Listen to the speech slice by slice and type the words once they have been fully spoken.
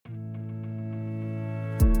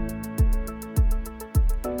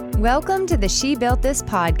Welcome to the She Built This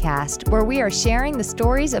podcast, where we are sharing the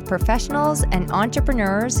stories of professionals and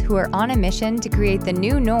entrepreneurs who are on a mission to create the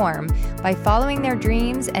new norm by following their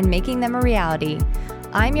dreams and making them a reality.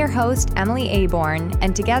 I'm your host, Emily Aborn,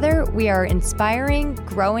 and together we are inspiring,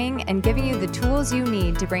 growing, and giving you the tools you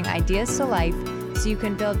need to bring ideas to life so you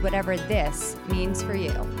can build whatever this means for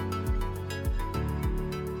you.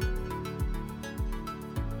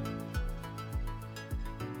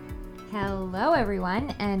 Hello, everyone,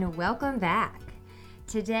 and welcome back.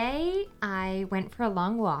 Today, I went for a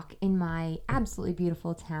long walk in my absolutely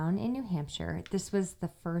beautiful town in New Hampshire. This was the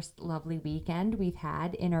first lovely weekend we've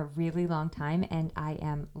had in a really long time, and I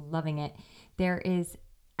am loving it. There is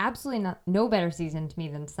absolutely no better season to me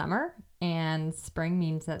than summer, and spring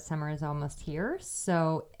means that summer is almost here.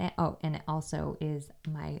 So, and it also is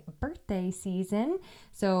my birthday season.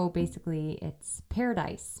 So basically, it's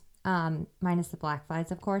paradise. Minus the black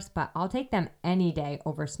flies, of course, but I'll take them any day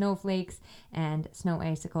over snowflakes and snow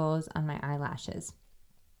icicles on my eyelashes.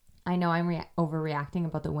 I know I'm overreacting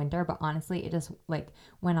about the winter, but honestly, it just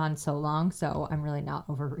went on so long, so I'm really not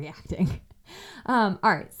overreacting. All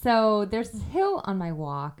right, so there's this hill on my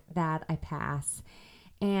walk that I pass,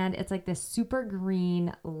 and it's like this super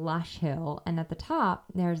green, lush hill, and at the top,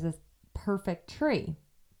 there's this perfect tree.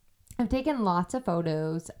 I've taken lots of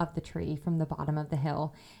photos of the tree from the bottom of the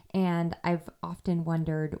hill, and I've often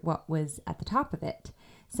wondered what was at the top of it.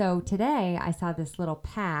 So today I saw this little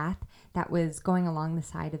path that was going along the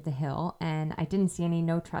side of the hill, and I didn't see any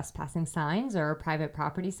no trespassing signs or private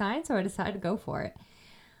property signs, so I decided to go for it.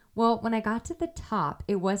 Well, when I got to the top,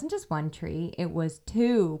 it wasn't just one tree, it was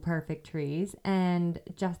two perfect trees, and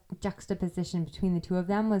just juxtaposition between the two of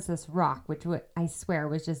them was this rock, which I swear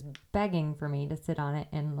was just begging for me to sit on it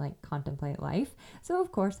and contemplate life. So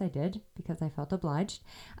of course I did, because I felt obliged.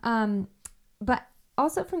 But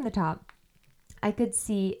also from the top, I could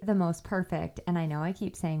see the most perfect, and I know I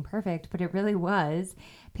keep saying perfect, but it really was,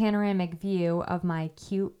 panoramic view of my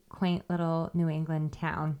cute, quaint little New England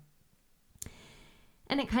town.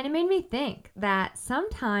 And it kind of made me think that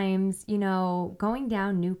sometimes, going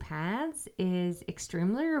down new paths is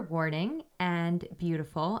extremely rewarding and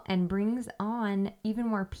beautiful and brings on even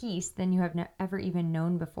more peace than you have ever even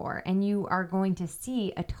known before. And you are going to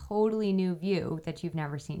see a totally new view that you've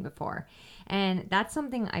never seen before. And that's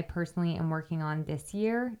something I personally am working on this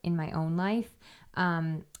year in my own life.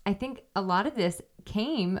 I think a lot of this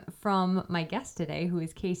came from my guest today, who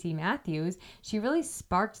is Casey Matthews. She really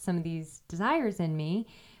sparked some of these desires in me.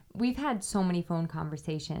 We've had so many phone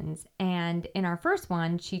conversations, and in our first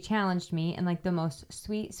one, she challenged me in the most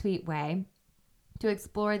sweet way to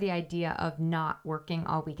explore the idea of not working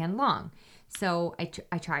all weekend long. So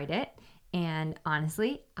I tried it, and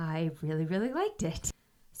honestly, I really liked it.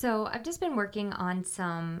 So I've just been working on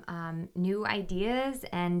some new ideas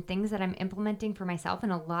and things that I'm implementing for myself,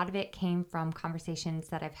 and a lot of it came from conversations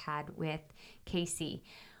that I've had with Casey.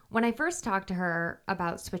 When I first talked to her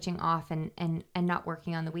about switching off and not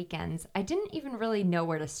working on the weekends, I didn't even really know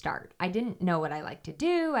where to start. I didn't know what I like to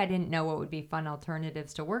do. I didn't know what would be fun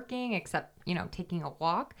alternatives to working, except, taking a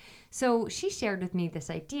walk. So she shared with me this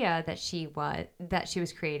idea that she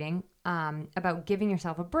was creating about giving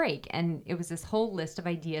yourself a break. And it was this whole list of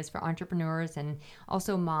ideas for entrepreneurs and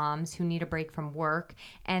also moms who need a break from work,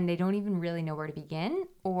 and they don't even really know where to begin,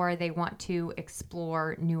 or they want to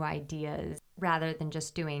explore new ideas rather than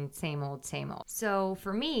just doing same old. So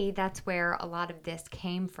for me, that's where a lot of this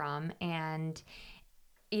came from. And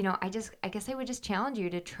I guess I would just challenge you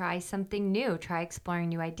to try something new, try exploring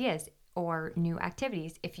new ideas or new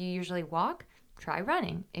activities. If you usually walk, try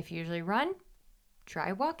running. If you usually run,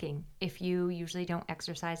 try walking. If you usually don't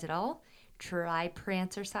exercise at all, try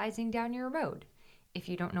prancercising down your road. If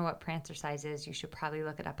you don't know what prancercise is, you should probably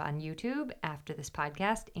look it up on YouTube after this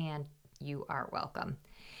podcast, and you are welcome.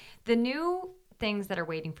 The new things that are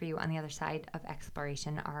waiting for you on the other side of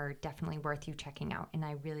exploration are definitely worth you checking out, and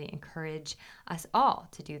I really encourage us all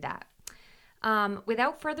to do that.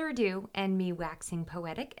 Without further ado, and me waxing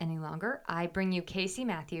poetic any longer, I bring you Casey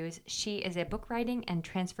Matthews. She is a book writing and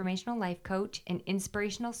transformational life coach, an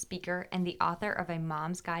inspirational speaker, and the author of A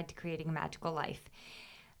Mom's Guide to Creating a Magical Life.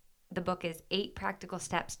 The book is 8 Practical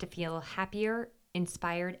Steps to Feel Happier,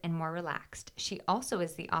 Inspired, and More Relaxed. She also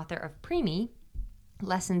is the author of Preemie,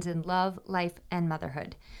 Lessons in Love, Life, and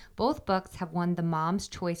Motherhood. Both books have won the Mom's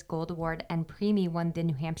Choice Gold Award, and Preemie won the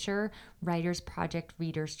New Hampshire Writers Project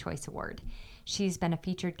Reader's Choice Award. She's been a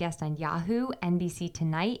featured guest on Yahoo, NBC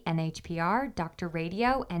Tonight, NHPR, Dr.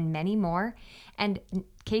 Radio, and many more. And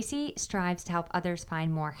Casey strives to help others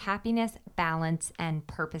find more happiness, balance, and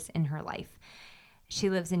purpose in her life. She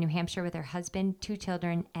lives in New Hampshire with her husband, 2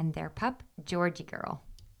 children, and their pup, Georgie Girl.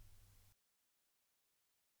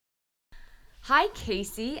 Hi,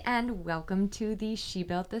 Casey, and welcome to the She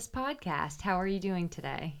Built This podcast. How are you doing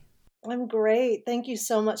today? I'm great. Thank you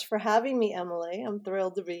so much for having me, Emily. I'm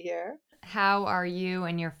thrilled to be here. How are you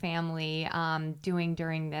and your family doing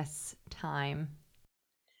during this time?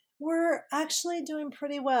 We're actually doing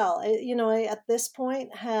pretty well. I at this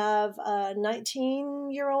point have a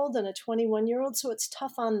 19-year-old and a 21-year-old, so it's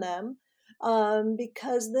tough on them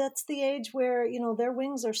because that's the age where, their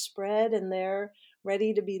wings are spread and they're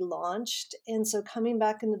ready to be launched. And so coming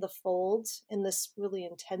back into the fold in this really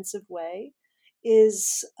intensive way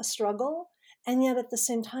is a struggle. And yet at the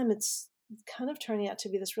same time, it's kind of turning out to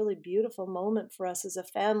be this really beautiful moment for us as a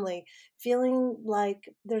family, feeling like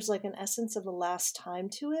there's like an essence of the last time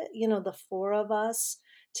to it, the four of us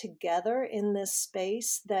together in this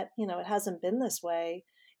space that, it hasn't been this way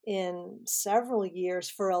in several years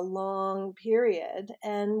for a long period.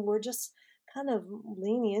 And we're just kind of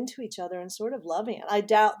leaning into each other and sort of loving it. I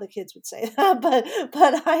doubt the kids would say that,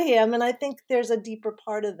 but I am. And I think there's a deeper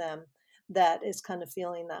part of them that is kind of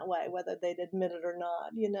feeling that way, whether they'd admit it or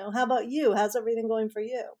not. How about you? How's everything going for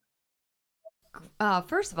you?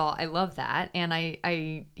 First of all, I love that. And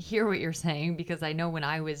I hear what you're saying because I know when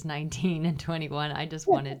I was 19 and 21, I just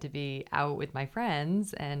wanted to be out with my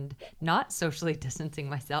friends and not socially distancing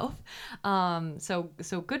myself. So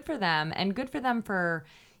good for them and good for them for,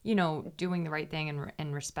 doing the right thing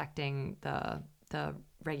and respecting the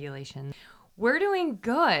regulation. We're doing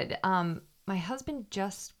good. My husband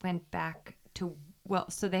just went back to, well,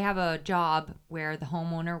 so they have a job where the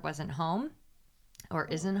homeowner wasn't home or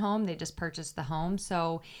isn't home. They just purchased the home.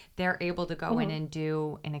 So they're able to go in Mhm. and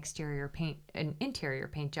do an interior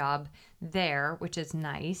paint job there, which is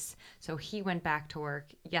nice. So he went back to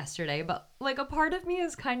work yesterday, but like a part of me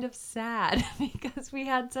is kind of sad because we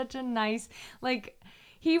had such a nice, like,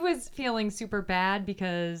 he was feeling super bad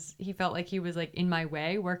because he felt like he was like in my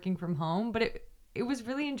way working from home, but it was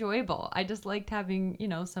really enjoyable. I just liked having,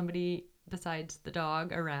 somebody besides the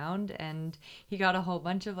dog around, and he got a whole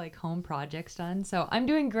bunch of like home projects done. So I'm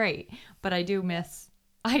doing great, but I do miss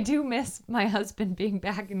my husband being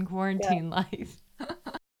back in Yeah. quarantine life.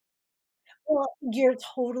 Well, you're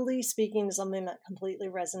totally speaking to something that completely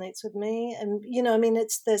resonates with me. And,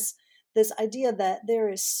 it's this idea that there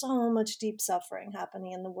is so much deep suffering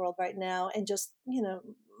happening in the world right now. And just,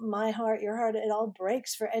 my heart, your heart, it all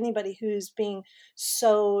breaks for anybody who's being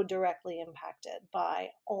so directly impacted by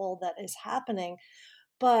all that is happening.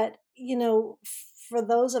 But, for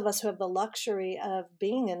those of us who have the luxury of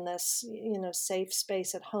being in this, safe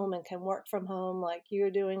space at home and can work from home like you're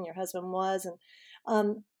doing, your husband was,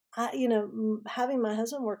 and having my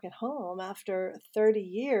husband work at home after 30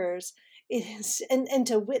 years is, and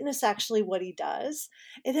to witness actually what he does,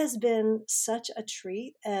 it has been such a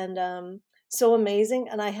treat and so amazing.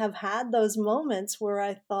 And I have had those moments where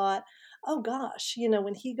I thought, oh gosh,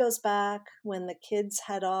 when he goes back, when the kids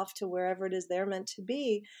head off to wherever it is they're meant to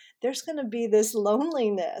be, there's going to be this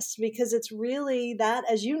loneliness because it's really that,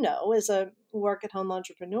 as you know, as a work at home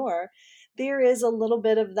entrepreneur, there is a little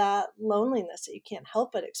bit of that loneliness that you can't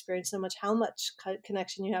help but experience, no much how much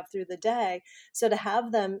connection you have through the day. So to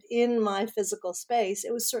have them in my physical space,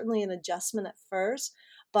 it was certainly an adjustment at first.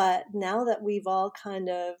 But now that we've all kind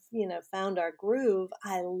of, found our groove,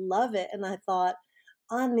 I love it. And I thought,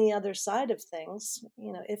 on the other side of things,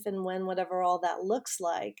 if and when whatever all that looks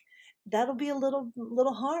like, that'll be a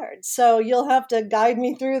little hard. So you'll have to guide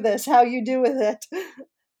me through this, how you do with it.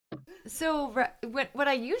 So what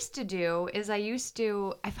I used to do is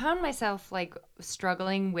I found myself like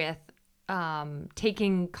struggling with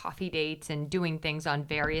taking coffee dates and doing things on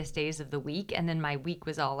various days of the week, and then my week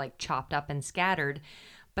was all like chopped up and scattered.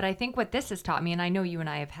 But I think what this has taught me, and I know you and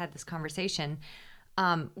I have had this conversation,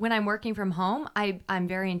 when I'm working from home, I'm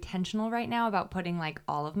very intentional right now about putting like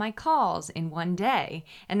all of my calls in one day.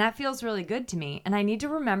 And that feels really good to me. And I need to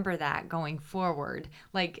remember that going forward.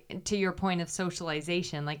 Like to your point of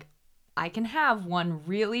socialization, like I can have one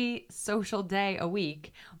really social day a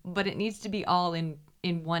week, but it needs to be all in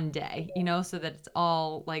one day, so that it's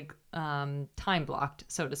all like time blocked,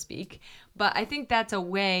 so to speak. But I think that's a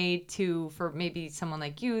way to, for maybe someone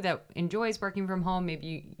like you that enjoys working from home,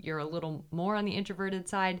 maybe you're a little more on the introverted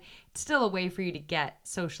side, it's still a way for you to get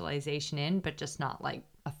socialization in, but just not like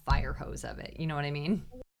a fire hose of it. You know what I mean?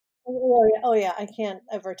 Oh yeah, I can't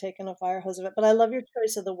ever take in a fire hose of it, but I love your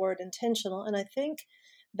choice of the word intentional, and I think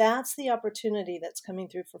that's the opportunity that's coming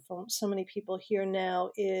through for so many people here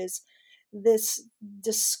now is this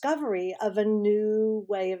discovery of a new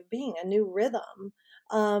way of being, a new rhythm.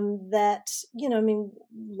 that, I mean,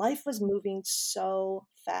 life was moving so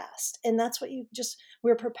fast. And that's what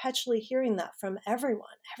we're perpetually hearing that from everyone.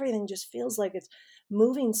 Everything just feels like it's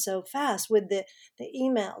moving so fast with the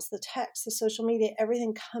emails, the texts, the social media,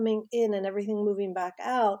 everything coming in and everything moving back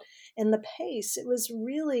out. And the pace, it was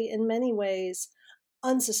really, in many ways,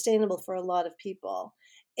 unsustainable for a lot of people.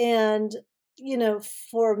 And,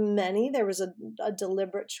 for many, there was a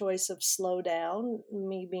deliberate choice of slow down,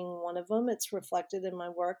 me being one of them. It's reflected in my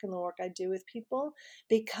work and the work I do with people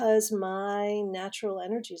because my natural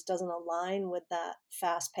energies doesn't align with that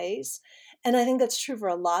fast pace. And I think that's true for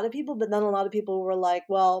a lot of people. But then a lot of people were like,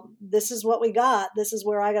 well, this is what we got. This is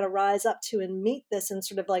where I got to rise up to and meet this and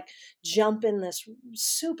sort of like jump in this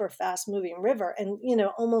super fast moving river and,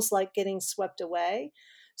 almost like getting swept away.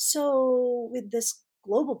 So with this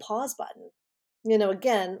global pause button,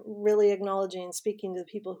 again, really acknowledging and speaking to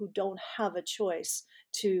the people who don't have a choice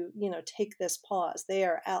to, take this pause. They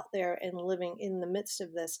are out there and living in the midst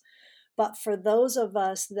of this. But for those of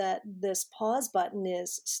us that this pause button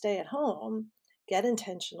is stay at home, get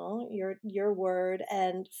intentional, your word,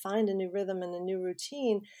 and find a new rhythm and a new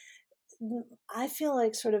routine. I feel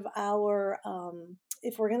like sort of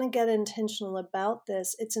if we're going to get intentional about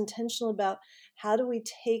this, it's intentional about how do we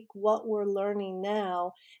take what we're learning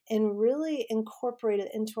now and really incorporate it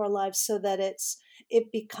into our lives so that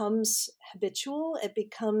it becomes habitual, it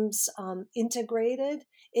becomes integrated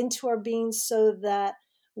into our being, so that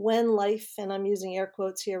when life, and I'm using air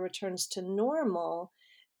quotes here, returns to normal,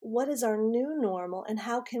 what is our new normal and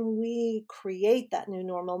how can we create that new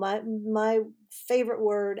normal? My favorite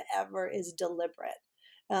word ever is deliberate,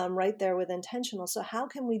 right there with intentional. So how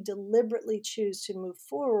can we deliberately choose to move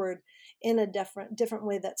forward in a different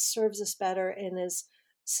way that serves us better and is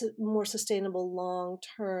more sustainable long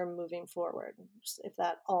term moving forward, if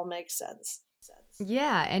that all makes sense.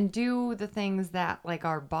 Yeah, and do the things that like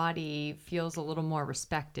our body feels a little more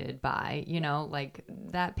respected by, like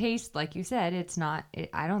that pace, like you said,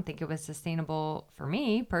 I don't think it was sustainable for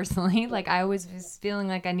me personally. Like I always was feeling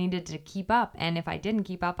like I needed to keep up, and if I didn't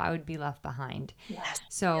keep up, I would be left behind. Yes,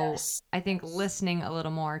 So yes, I think listening a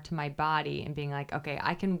little more to my body and being like, okay,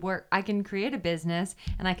 I can create a business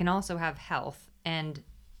and I can also have health and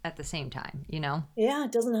at the same time. yeah,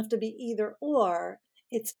 it doesn't have to be either or.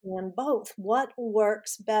 It's and both. What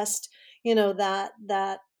works best,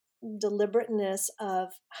 that deliberateness of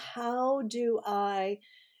how do I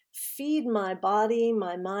feed my body,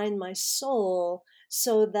 my mind, my soul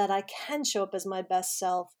so that I can show up as my best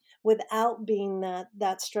self without being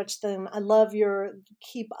that stretched thin. I love your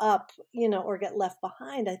keep up, or get left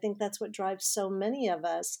behind. I think that's what drives so many of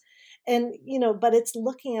us. And, but it's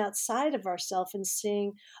looking outside of ourselves and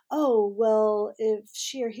seeing, oh, well, if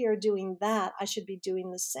she or he are doing that, I should be doing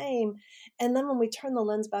the same. And then when we turn the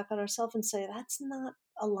lens back on ourselves and say, that's not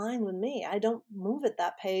aligned with me, I don't move at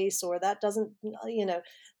that pace, or that doesn't,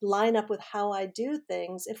 line up with how I do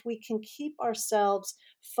things. If we can keep ourselves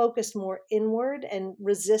focused more inward and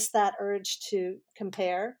resist that urge to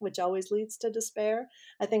compare, which always leads to despair,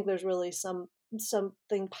 I think there's really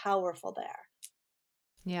something powerful there.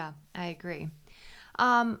 Yeah, I agree.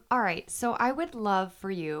 All right. So I would love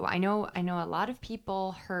for you. I know a lot of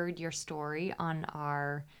people heard your story on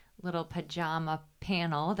our little pajama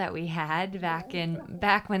panel that we had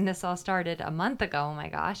back when this all started a month ago. Oh my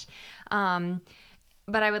gosh. Um,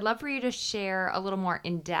 but I would love for you to share a little more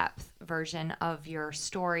in-depth version of your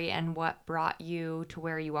story and what brought you to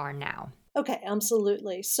where you are now. Okay,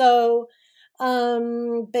 absolutely. So,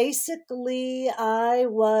 basically, I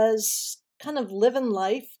was kind of living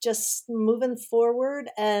life, just moving forward,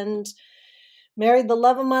 and married the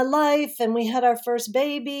love of my life, and we had our first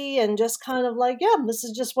baby, and just kind of like, yeah, this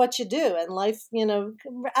is just what you do. And life,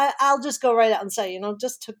 I'll just go right out and say,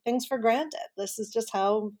 just took things for granted. This is just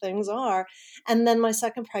how things are. And then my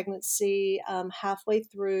second pregnancy, halfway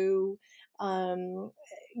through, um,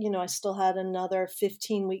 I still had another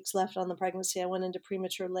 15 weeks left on the pregnancy. I went into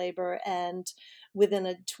premature labor and within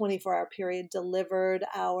a 24-hour period delivered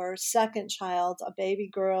our second child, a baby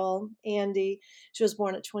girl, Andy. She was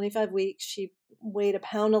born at 25 weeks. She weighed a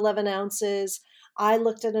pound 11 ounces. I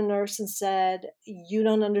looked at a nurse and said, "You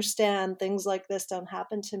don't understand. Things like this don't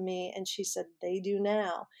happen to me." And she said, "They do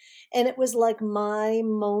now." And it was like my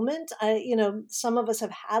moment. Some of us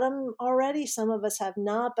have had them already, some of us have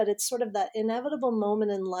not, but it's sort of that inevitable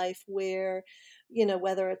moment in life where,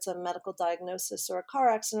 whether it's a medical diagnosis or a car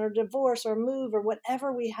accident or divorce or move or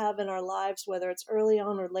whatever we have in our lives, whether it's early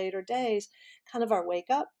on or later days, kind of our wake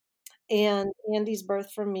up. And Andy's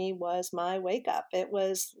birth for me was my wake up. It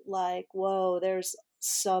was like, whoa, there's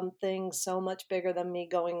something so much bigger than me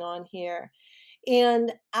going on here.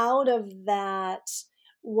 And out of that,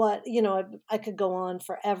 what, I could go on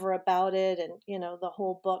forever about it, and the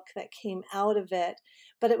whole book that came out of it.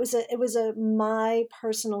 But it was a my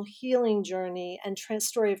personal healing journey and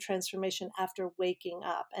story of transformation after waking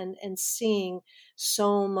up and seeing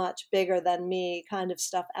so much bigger than me kind of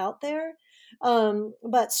stuff out there.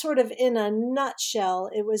 But sort of in a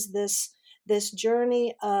nutshell, it was this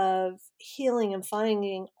journey of healing and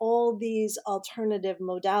finding all these alternative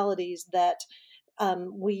modalities that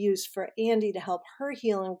we use for Andy to help her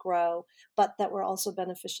heal and grow, but that were also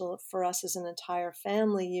beneficial for us as an entire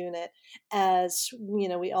family unit. As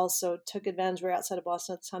we also took advantage. We were outside of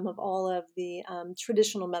Boston at the time, of all of the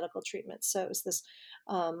traditional medical treatments. So it was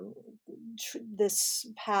um, this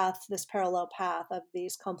path, this parallel path of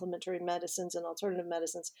these complementary medicines and alternative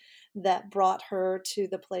medicines that brought her to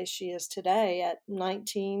the place she is today. At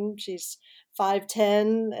 19, she's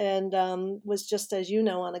 5'10", and was just, as you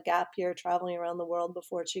know, on a gap year traveling around the world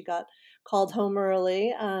before she got called home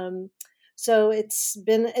early. So it's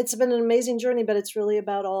been an amazing journey, but it's really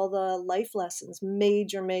about all the life lessons,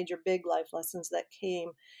 major big life lessons that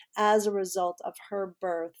came as a result of her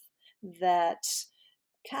birth, that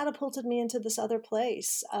catapulted me into this other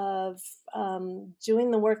place of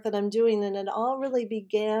doing the work that I'm doing. And it all really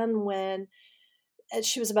began when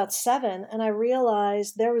she was about 7, and I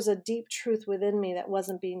realized there was a deep truth within me that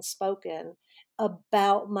wasn't being spoken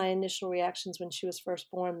about my initial reactions when she was first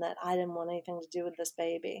born, that I didn't want anything to do with this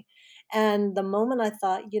baby. And the moment I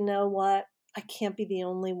thought, you know what? I can't be the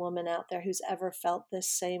only woman out there who's ever felt this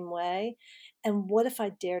same way. And what if I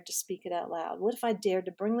dared to speak it out loud? What if I dared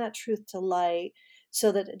to bring that truth to light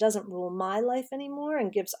so that it doesn't rule my life anymore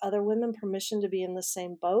and gives other women permission to be in the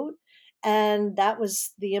same boat? And that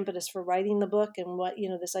was the impetus for writing the book, and what,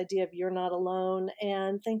 this idea of you're not alone,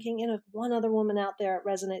 and thinking, if one other woman out there, it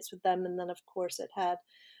resonates with them. And then, of course, it had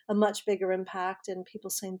a much bigger impact, and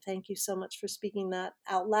people saying, thank you so much for speaking that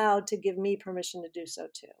out loud to give me permission to do so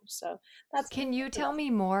too. So that's, Can you tell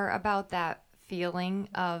me more about that feeling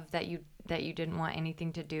of that you didn't want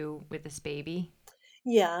anything to do with this baby?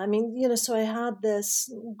 yeah, I mean, so I had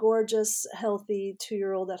this gorgeous, healthy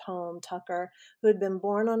 2-year-old at home, Tucker, who had been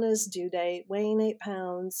born on his due date, weighing 8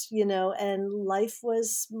 pounds, and life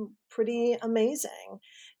was pretty amazing.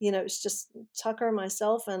 It was just Tucker,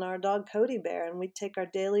 myself, and our dog Cody Bear, and we'd take our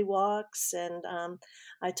daily walks. And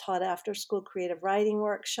I taught after school creative writing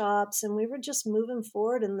workshops, and we were just moving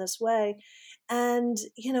forward in this way. And,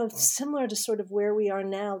 similar to sort of where we are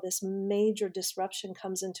now, this major disruption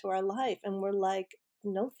comes into our life, and we're like,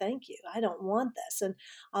 no, thank you. I don't want this. And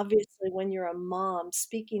obviously, when you're a mom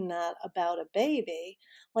speaking that about a baby,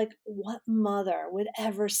 like, what mother would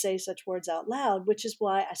ever say such words out loud? Which is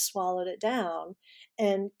why I swallowed it down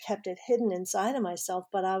and kept it hidden inside of myself.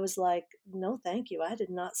 But I was like, no, thank you. I did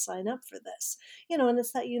not sign up for this. And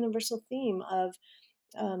it's that universal theme of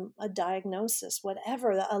a diagnosis,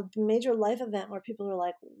 whatever, a major life event where people are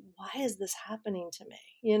like, why is this happening to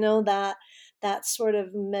me? That sort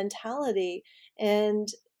of mentality. And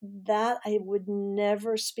that I would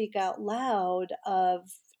never speak out loud of,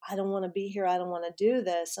 I don't want to be here. I don't want to do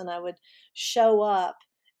this. And I would show up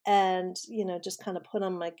and, just kind of put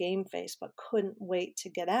on my game face, but couldn't wait to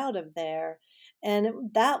get out of there.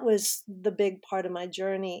 And that was the big part of my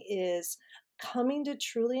journey, is coming to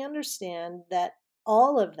truly understand that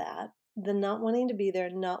all of that, the not wanting to be there,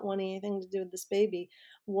 not wanting anything to do with this baby,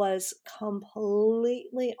 was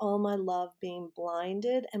completely all my love being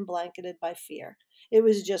blinded and blanketed by fear. It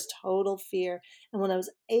was just total fear. And when I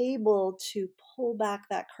was able to pull back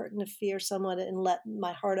that curtain of fear somewhat and let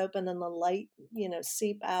my heart open and the light,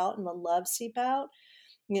 seep out and the love seep out,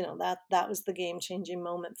 that was the game changing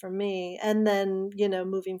moment for me. And then,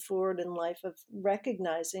 moving forward in life, of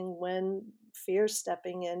recognizing when fear's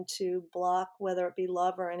stepping in to block, whether it be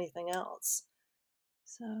love or anything else.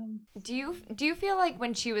 So Do you feel like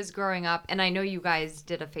when she was growing up, and I know you guys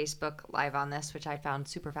did a Facebook live on this, which I found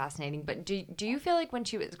super fascinating, but do you feel like when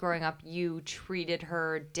she was growing up, you treated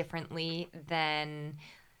her differently than,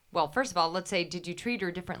 well, first of all, let's say, did you treat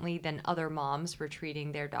her differently than other moms were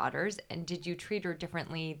treating their daughters? And did you treat her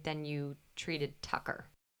differently than you treated Tucker?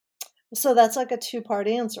 So that's like a two-part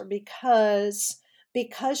answer, because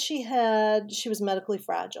she was medically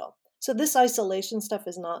fragile. So this isolation stuff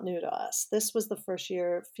is not new to us. This was the first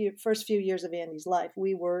few years of Andy's life.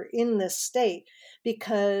 We were in this state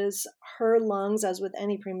because her lungs, as with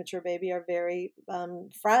any premature baby, are very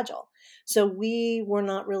fragile. So we were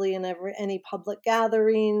not really in any public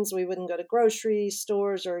gatherings. We wouldn't go to grocery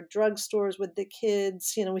stores or drug stores with the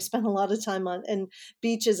kids. We spent a lot of time on and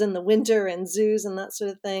beaches in the winter and zoos and that sort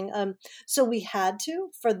of thing. So we had to,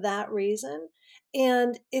 for that reason.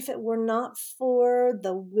 And if it were not for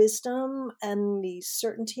the wisdom and the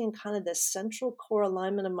certainty and kind of the central core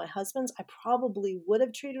alignment of my husband's, I probably would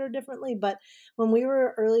have treated her differently. But when we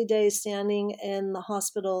were early days standing in the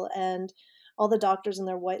hospital and all the doctors in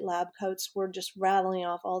their white lab coats were just rattling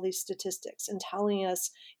off all these statistics and telling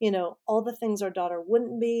us, all the things our daughter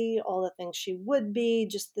wouldn't be, all the things she would be,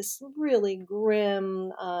 just this really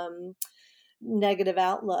grim, negative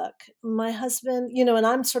outlook. My husband, and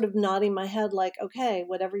I'm sort of nodding my head like, okay,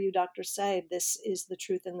 whatever you doctors say, this is the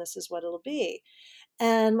truth and this is what it'll be.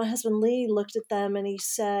 And my husband Lee looked at them and he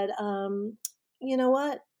said, you know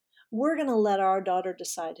what? We're going to let our daughter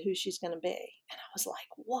decide who she's going to be. And I was like,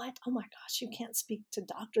 what? Oh my gosh, you can't speak to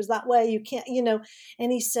doctors that way. You can't.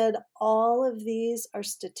 And he said, all of these are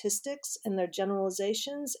statistics and they're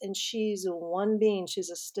generalizations. And she's one being, she's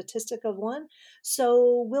a statistic of one.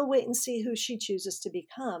 So we'll wait and see who she chooses to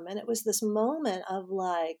become. And it was this moment of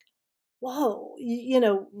like, whoa,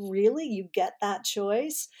 really, you get that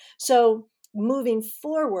choice? So moving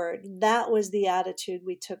forward, that was the attitude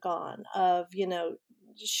we took on of,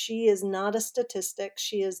 she is not a statistic.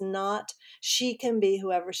 She is not, she can be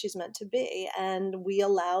whoever she's meant to be. And we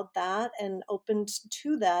allowed that and opened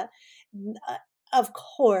to that, uh, of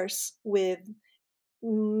course, with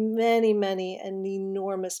many, many and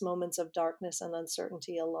enormous moments of darkness and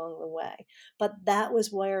uncertainty along the way. But that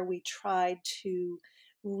was where we tried to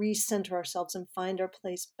recenter ourselves and find our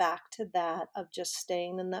place back to that of just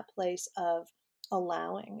staying in that place of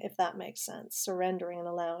allowing, if that makes sense, surrendering and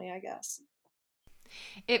allowing, I guess.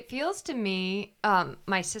 It feels to me,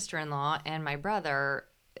 my sister in law and my brother,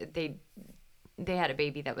 they they had a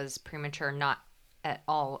baby that was premature, not at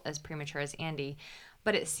all as premature as Andy.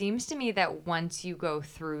 But it seems to me that once you go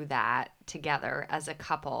through that together as a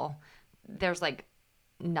couple, there's like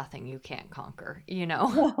nothing you can't conquer, you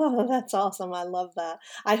know? Oh, that's awesome. I love that.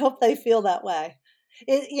 I hope they feel that way.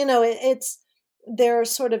 It's there are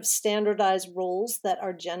sort of standardized roles that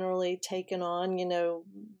are generally taken on,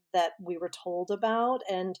 that we were told about.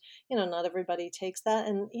 And, not everybody takes that.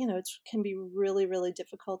 And, it can be really, really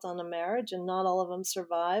difficult on a marriage and not all of them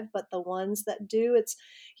survive. But the ones that do,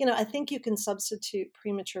 I think you can substitute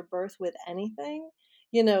premature birth with anything.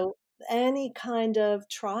 You know, any kind of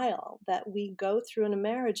trial that we go through in a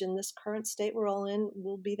marriage in this current state we're all in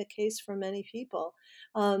will be the case for many people.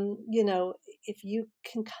 If you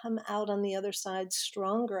can come out on the other side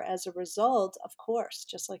stronger as a result, of course,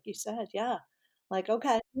 just like you said, yeah, like,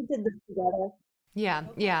 okay, we did this together. Yeah,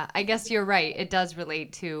 yeah. I guess you're right. It does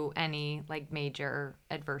relate to any like major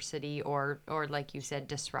adversity or like you said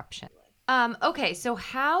disruption. Okay, so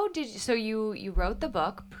you wrote the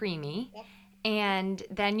book Preemie and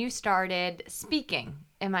then you started speaking.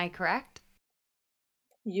 Am I correct?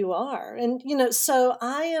 You are. And, so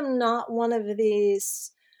I am not one of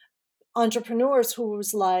these entrepreneurs who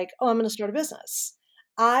was like, "Oh, I'm gonna start a business."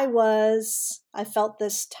 I felt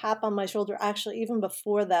this tap on my shoulder actually even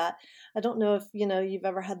before that. I don't know if, you've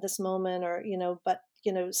ever had this moment or, but,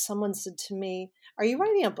 someone said to me, "Are you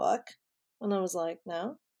writing a book?" And I was like,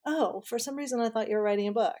 "No." "Oh, for some reason I thought you were writing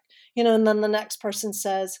a book." And then the next person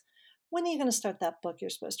says, "When are you going to start that book you're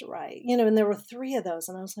supposed to write?" And there were three of those.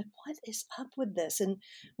 And I was like, what is up with this? And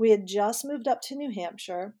we had just moved up to New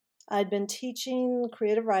Hampshire. I'd been teaching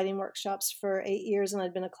creative writing workshops for 8 years, and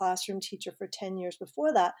I'd been a classroom teacher for 10 years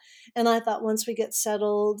before that. And I thought once we get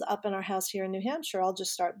settled up in our house here in New Hampshire, I'll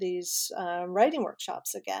just start these writing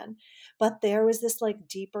workshops again. But there was this like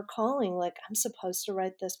deeper calling, like I'm supposed to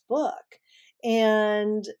write this book.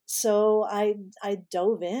 And so I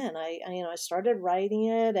dove in. I started writing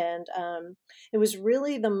it, and it was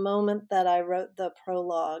really the moment that I wrote the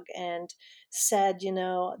prologue and said,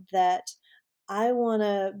 that I want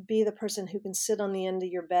to be the person who can sit on the end of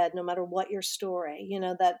your bed no matter what your story,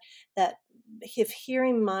 that if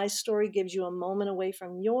hearing my story gives you a moment away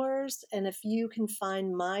from yours, and if you can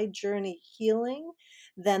find my journey healing,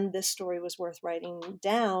 then this story was worth writing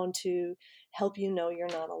down to help you know you're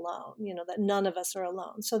not alone, that none of us are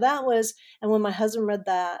alone. So that was, and when my husband read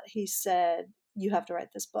that, he said, "You have to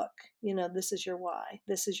write this book. This is your why.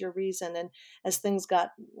 This is your reason." And as things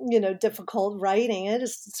got, difficult writing, it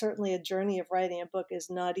is certainly a journey of writing a book is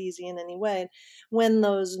not easy in any way. When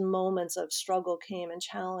those moments of struggle came and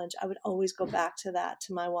challenge, I would always go back to that,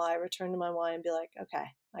 to my why, return to my why and be like, okay,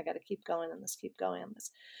 I got to keep going on this, keep going on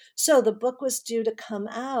this. So the book was due to come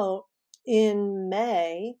out in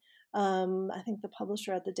May. I think the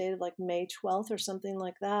publisher had the date of like May 12th or something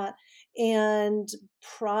like that. And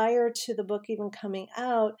prior to the book even coming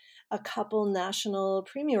out, a couple national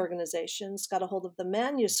premium organizations got a hold of the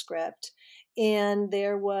manuscript and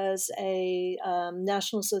there was a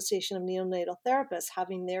National Association of Neonatal Therapists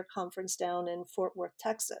having their conference down in Fort Worth,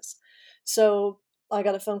 Texas. So I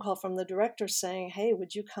got a phone call from the director saying, "Hey,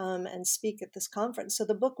 would you come and speak at this conference?" So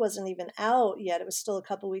the book wasn't even out yet; it was still a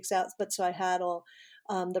couple weeks out. But so I had all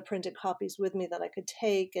the printed copies with me that I could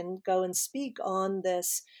take and go and speak on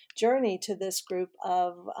this journey to this group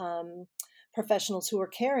of professionals who were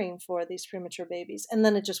caring for these premature babies. And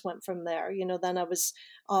then it just went from there. Then I was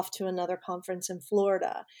off to another conference in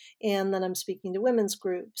Florida, and then I'm speaking to women's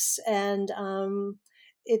groups, and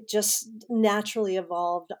it just naturally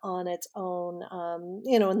evolved on its own.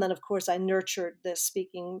 And then of course I nurtured this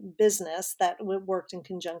speaking business that worked in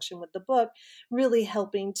conjunction with the book, really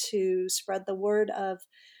helping to spread the word of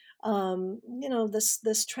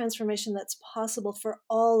this transformation that's possible for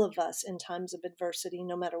all of us in times of adversity,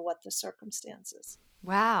 no matter what the circumstances.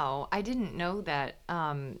 Wow, I didn't know that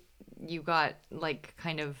you got like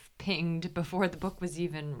kind of pinged before the book was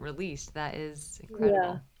even released. That is Yeah, incredible.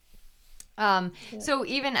 yeah. So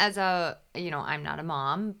even as I'm not a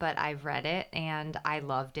mom, but I've read it and I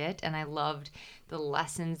loved it, and I loved the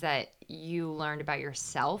lessons that you learned about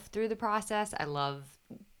yourself through the process. I love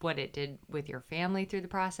what it did with your family through the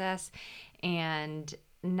process. And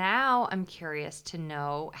now I'm curious to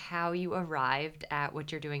know how you arrived at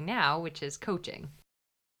what you're doing now, which is coaching.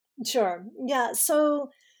 Sure. Yeah. So,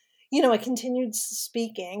 I continued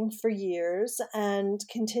speaking for years and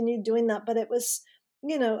continued doing that. But it was,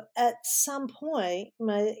 at some point,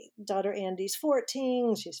 my daughter Andy's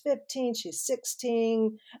 14, she's 15, she's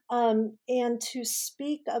 16. And to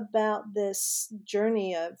speak about this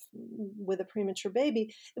journey of with a premature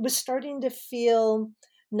baby, it was starting to feel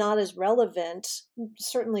not as relevant,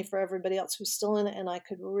 certainly for everybody else who's still in it. And I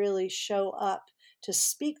could really show up to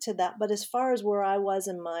speak to that. But as far as where I was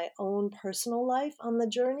in my own personal life on the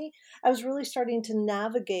journey, I was really starting to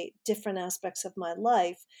navigate different aspects of my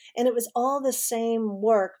life. And it was all the same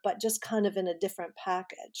work, but just kind of in a different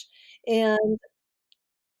package. And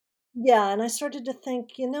yeah, and I started to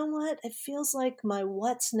think, you know what? It feels like my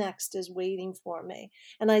what's next is waiting for me.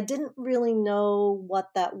 And I didn't really know what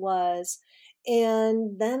that was.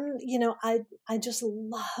 And then, I just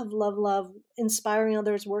love, love, love inspiring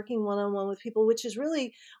others, working one on one with people, which is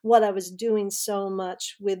really what I was doing so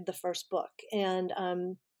much with the first book. And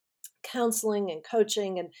counseling and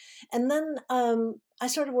coaching, and then I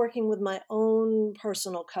started working with my own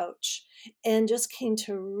personal coach, and just came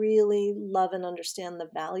to really love and understand the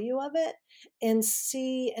value of it, and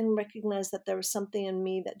see and recognize that there was something in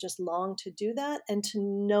me that just longed to do that, and to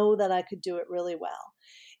know that I could do it really well.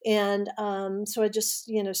 And so I just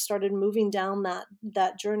started moving down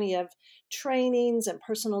that journey of trainings and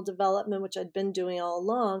personal development, which I'd been doing all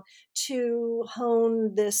along, to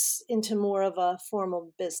hone this into more of a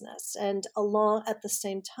formal business. And along at the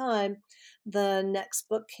same time, the next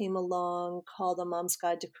book came along called A Mom's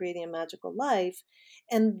Guide to Creating a Magical Life.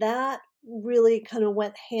 And that really kind of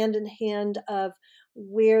went hand in hand of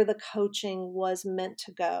where the coaching was meant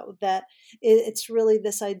to go. That it's really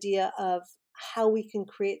this idea of how we can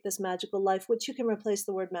create this magical life, which you can replace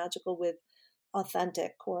the word magical with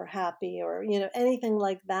authentic or happy or anything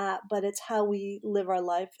like that, but it's how we live our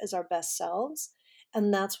life as our best selves.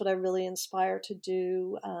 And that's what I really inspire to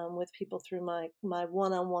do with people through my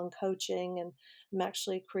one-on-one coaching. And I'm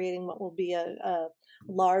actually creating what will be a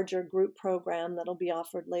larger group program that'll be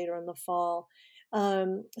offered later in the fall.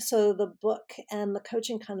 So the book and the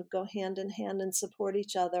coaching kind of go hand in hand and support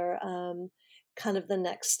each other. Kind of the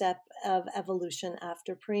next step of evolution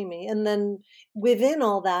after preemie. And then within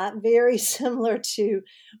all that, very similar to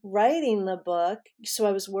writing the book. So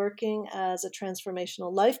I was working as a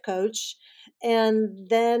transformational life coach. And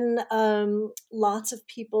then lots of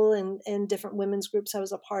people in different women's groups I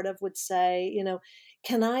was a part of would say,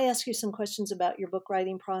 can I ask you some questions about your book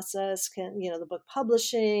writing process? The book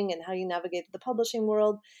publishing and how you navigated the publishing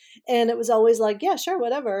world? And it was always like, yeah, sure,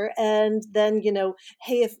 whatever. And then,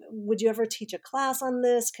 hey, if would you ever teach a class on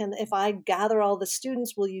this? If I gather all the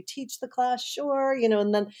students, will you teach the class? Sure.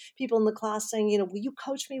 And then people in the class saying, will you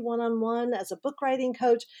coach me one-on-one as a book writing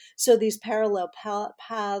coach? So these parallel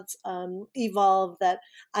paths evolved, that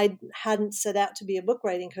I hadn't set out to be a book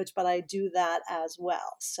writing coach, but I do that as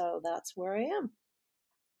well. So that's where I am.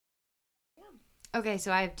 Okay,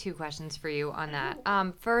 so I have two questions for you on that.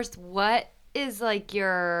 First, what is like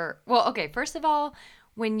well, okay, first of all,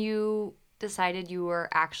 when you decided you were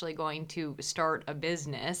actually going to start a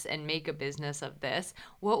business and make a business of this,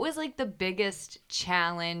 what was like the biggest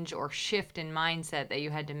challenge or shift in mindset that you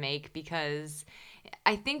had to make? Because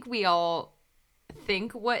I think we all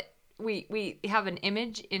think what we have an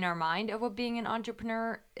image in our mind of what being an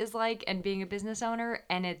entrepreneur is like and being a business owner,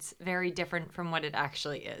 and it's very different from what it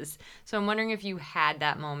actually is. So I'm wondering if you had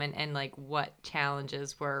that moment and like what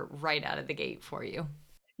challenges were right out of the gate for you.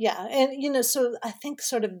 Yeah, and so I think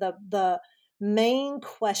sort of the main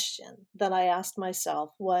question that I asked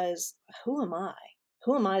myself was, who am I?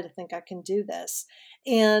 Who am I to think I can do this?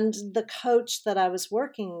 And the coach that I was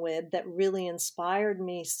working with that really inspired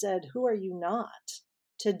me said, "Who are you not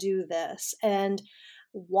to do this? And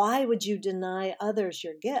why would you deny others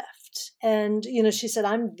your gift?" And she said,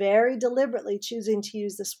 "I'm very deliberately choosing to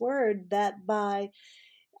use this word that by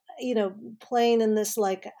playing in this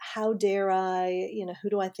like, how dare I, who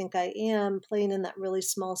do I think I am, playing in that really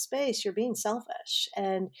small space, you're being selfish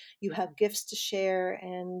and you have gifts to share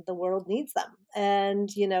and the world needs them. And,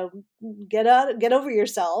 get over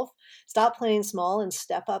yourself, stop playing small and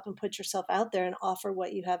step up and put yourself out there and offer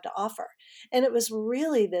what you have to offer." And it was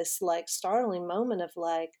really this like startling moment of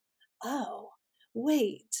like, oh,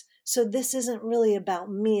 wait. So this isn't really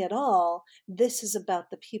about me at all. This is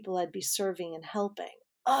about the people I'd be serving and helping.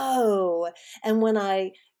 Oh, and when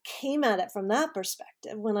I came at it from that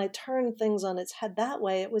perspective, when I turned things on its head that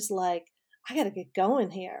way, it was like, I got to get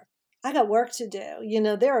going here. I got work to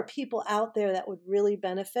do. There are people out there that would really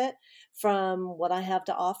benefit from what I have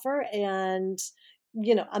to offer. And,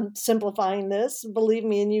 I'm simplifying this, believe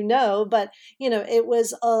me, and but, it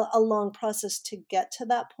was a long process to get to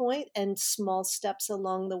that point and small steps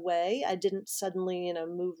along the way. I didn't suddenly,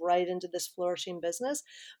 move right into this flourishing business,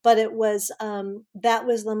 but it was that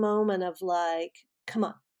was the moment of like, come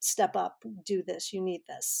on, step up, do this, you need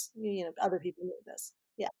this, other people need this.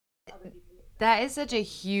 Yeah. That is such a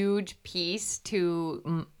huge piece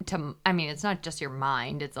to I mean, it's not just your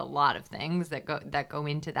mind, it's a lot of things that go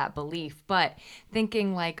into that belief, but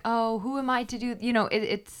thinking like, "Oh, who am I to do?"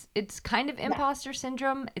 It's kind of Yeah. imposter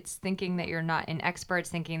syndrome. It's thinking that you're not an expert, it's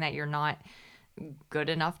thinking that you're not good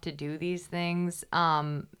enough to do these things.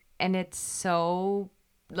 And it's so,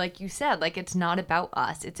 like you said, like it's not about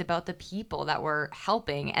us, it's about the people that we're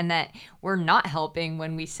helping, and that we're not helping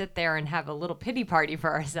when we sit there and have a little pity party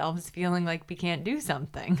for ourselves feeling like we can't do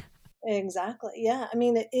something. Exactly. Yeah. I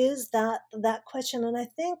mean, it is that question. And I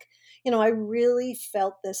think, I really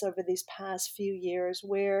felt this over these past few years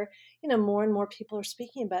where, more and more people are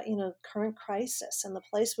speaking about, current crisis and the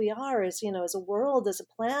place we are as, as a world, as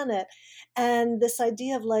a planet. And this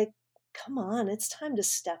idea of like, come on, it's time to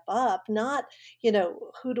step up, not,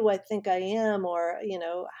 who do I think I am or,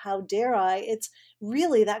 how dare I? It's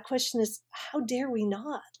really that question is, how dare we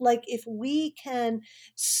not? Like, if we can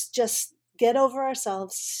just get over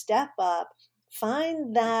ourselves, step up,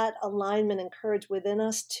 find that alignment and courage within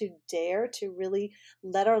us to dare to really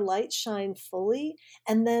let our light shine fully,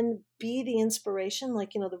 and then be the inspiration.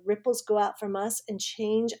 Like, the ripples go out from us and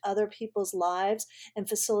change other people's lives and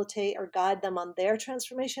facilitate or guide them on their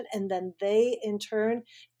transformation. And then they, in turn,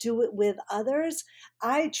 do it with others.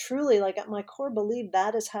 I truly, like, at my core, believe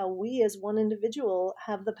that is how we as one individual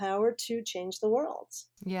have the power to change the world.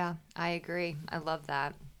 Yeah, I agree. I love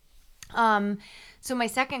that. Um, so my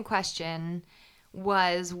second question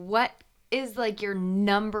was, what is like your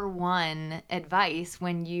number one advice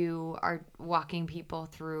when you are walking people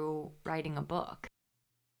through writing a book?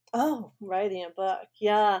 Oh, writing a book.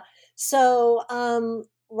 Yeah. So,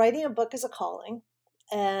 writing a book is a calling.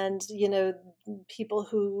 And, people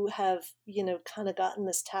who have, kind of gotten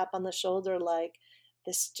this tap on the shoulder, like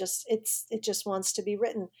it just wants to be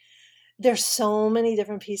written. There's so many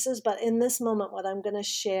different pieces, but in this moment, what I'm going to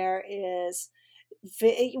share is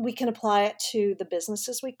we can apply it to the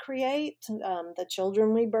businesses we create, the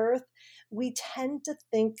children we birth. We tend to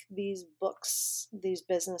think these books, these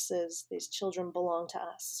businesses, these children belong to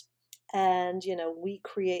us. And, we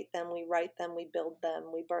create them, we write them, we build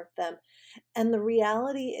them, we birth them. And the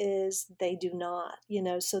reality is they do not,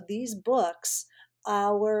 so these books,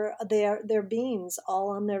 they're beings all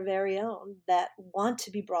on their very own that want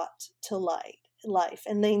to be brought to life,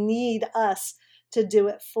 and they need us to do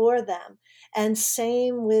it for them. And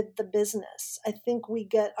same with the business. I think we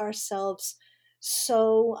get ourselves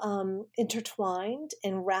so intertwined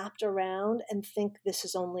and wrapped around and think this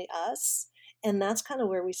is only us. And that's kind of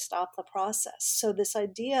where we stop the process. So this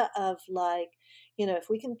idea of like,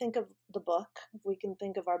 if we can think of the book, if we can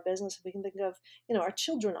think of our business, if we can think of, our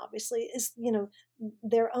children, obviously, is,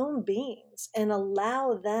 their own beings, and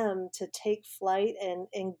allow them to take flight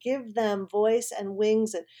and give them voice and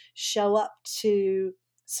wings and show up to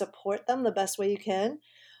support them the best way you can.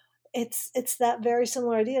 it's that very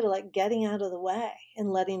similar idea to like getting out of the way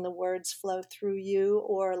and letting the words flow through you,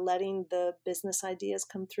 or letting the business ideas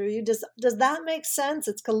come through you. Does that make sense?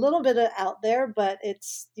 It's a little bit out there, but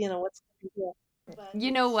it's, what's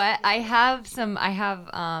You know what? I have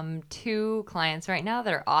two clients right now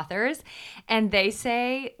that are authors, and they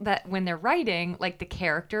say that when they're writing, like the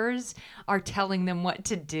characters are telling them what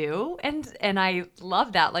to do. And I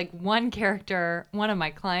love that. Like one character, one of my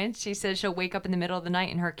clients, she says she'll wake up in the middle of the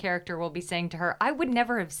night and her character will be saying to her, "I would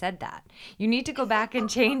never have said that. You need to go back and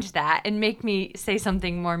change that and make me say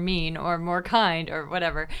something more mean or more kind or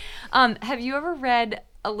whatever." Have you ever read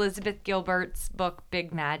Elizabeth Gilbert's book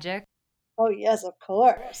Big Magic? Oh, yes, of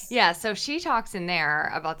course. Yeah, so she talks in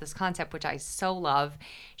there about this concept, which I so love.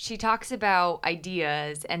 She talks about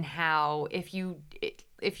ideas and how if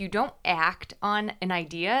you don't act on an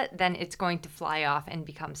idea, then it's going to fly off and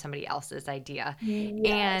become somebody else's idea. And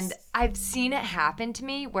Yes. I've seen it happen to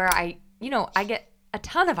me where I get a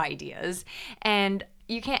ton of ideas and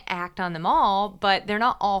you can't act on them all, but they're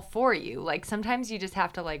not all for you. Like sometimes you just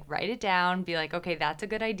have to like write it down, be like, okay, that's a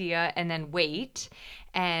good idea, and then wait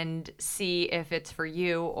and see if it's for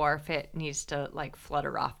you or if it needs to like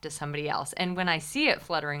flutter off to somebody else. And when I see it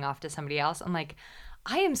fluttering off to somebody else, I'm like,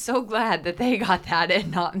 I am so glad that they got that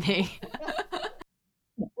and not me.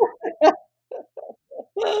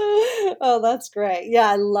 Oh, that's great. Yeah,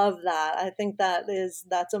 I love that. I think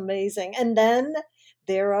that's amazing. And then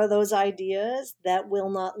there are those ideas that will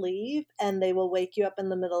not leave, and they will wake you up in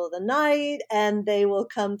the middle of the night, and they will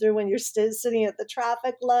come through when you're still sitting at the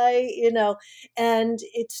traffic light, and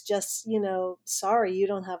it's just, sorry, you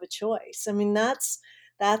don't have a choice. I mean, that's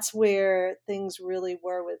where things really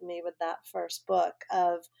were with me with that first book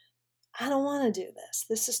of, I don't want to do this.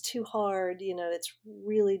 This is too hard. It's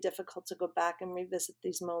really difficult to go back and revisit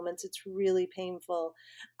these moments. It's really painful.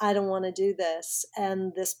 I don't want to do this.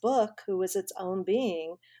 And this book, who was its own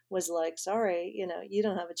being, was like, sorry, you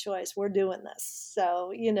don't have a choice. We're doing this.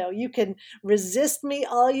 So, you can resist me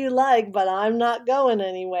all you like, but I'm not going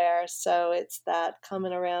anywhere. So it's that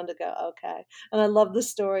coming around to go, okay. And I love the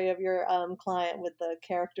story of your client with the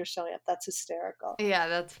character showing up. That's hysterical. Yeah,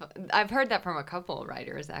 that's fun. I've heard that from a couple of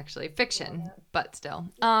writers actually, Love fiction, it. but still.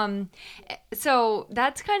 So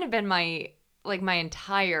that's kind of been my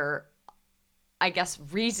entire, I guess,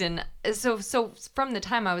 reason. So from the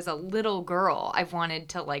time I was a little girl, I've wanted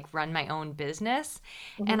to like run my own business,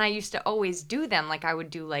 and Mhm. I used to always do them. Like I would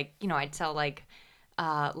do like, I'd sell like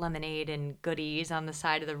lemonade and goodies on the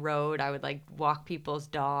side of the road. I would like walk people's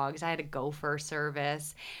dogs. I had a gopher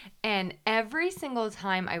service. And every single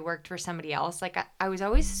time I worked for somebody else, like I was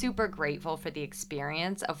always super grateful for the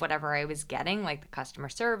experience of whatever I was getting, like the customer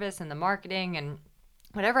service and the marketing and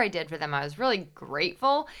whatever I did for them. I was really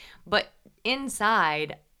grateful. But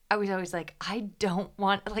inside, I was always like, I don't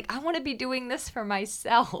want, like, I want to be doing this for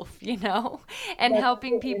myself, and That's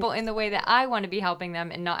helping people in the way that I want to be helping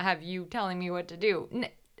them and not have you telling me what to do.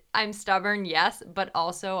 I'm stubborn, yes, but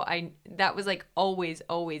also that was like always,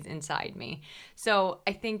 always inside me. So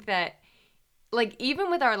I think that, like,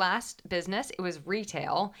 even with our last business, it was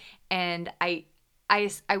retail, and I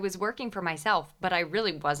was working for myself, but I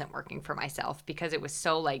really wasn't working for myself because it was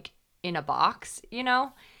so like in a box.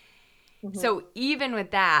 Mhm. So even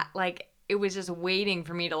with that, like it was just waiting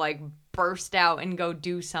for me to like burst out and go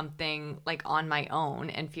do something like on my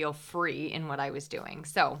own and feel free in what I was doing.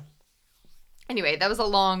 So anyway, that was a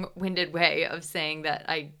long-winded way of saying that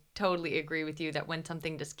I totally agree with you that when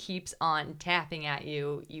something just keeps on tapping at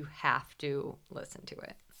you, you have to listen to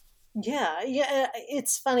it. Yeah, yeah,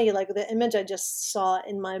 it's funny, like, the image I just saw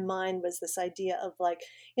in my mind was this idea of, like,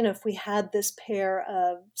 if we had this pair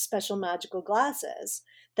of special magical glasses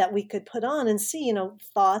that we could put on and see,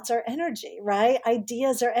 thoughts are energy, right?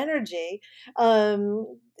 Ideas are energy. And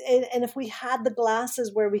if we had the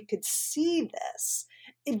glasses where we could see this,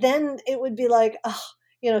 then it would be like, oh,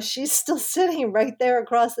 she's still sitting right there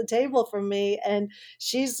across the table from me, and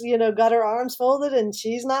she's, got her arms folded, and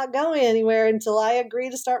she's not going anywhere until I agree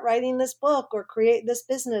to start writing this book or create this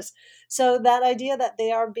business. So that idea that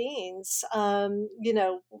they are beings,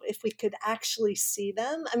 if we could actually see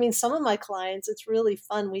them. I mean, some of my clients, it's really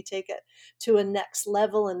fun. We take it to a next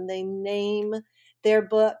level, and they name their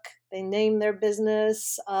book, they name their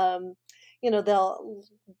business. They'll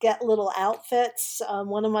get little outfits.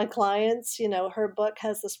 One of my clients, her book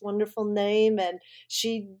has this wonderful name, and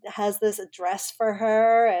she has this address for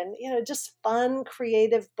her, and just fun,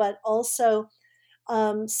 creative, but also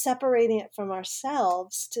separating it from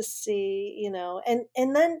ourselves to see,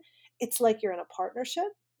 and then it's like you're in a partnership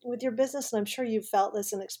with your business, and I'm sure you've felt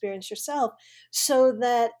this and experienced yourself, so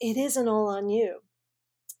that it isn't all on you.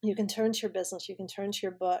 You can turn to your business, you can turn to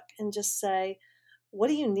your book and just say, what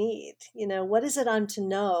do you need? What is it I'm to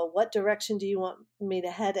know? What direction do you want me to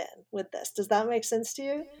head in with this? Does that make sense to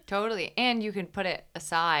you? Totally. And you can put it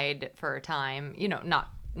aside for a time,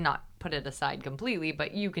 not put it aside completely,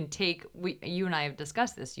 but you can take you and I have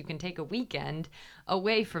discussed this. You can take a weekend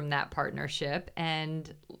away from that partnership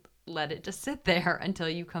and let it just sit there until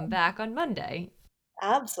you come back on Monday.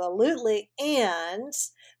 Absolutely. And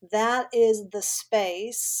that is the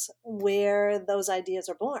space where those ideas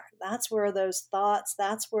are born. That's where those thoughts,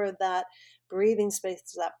 that's where that breathing space,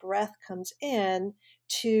 that breath comes in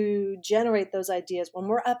to generate those ideas. When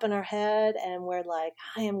we're up in our head and we're like,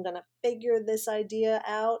 I am going to figure this idea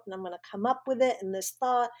out and I'm going to come up with it in this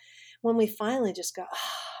thought, when we finally just go,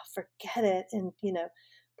 forget it, and,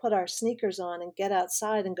 put our sneakers on and get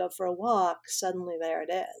outside and go for a walk, suddenly there it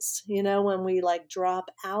is. When we like drop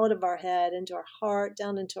out of our head into our heart,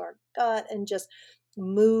 down into our gut, and just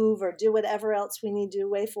move or do whatever else we need to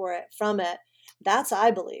away for it from it. That's, I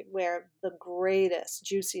believe, where the greatest,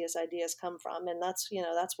 juiciest ideas come from. And that's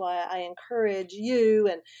why I encourage you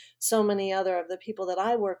and so many other of the people that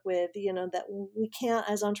I work with, that we can't,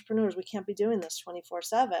 as entrepreneurs, we can't be doing this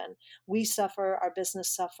 24/7. We suffer, our business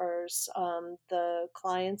suffers, the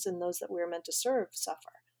clients and those that we're meant to serve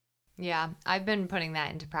suffer. Yeah, I've been putting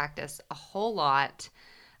that into practice a whole lot.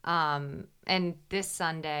 And this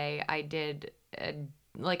Sunday, I did,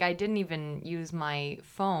 like, I didn't even use my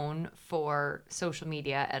phone for social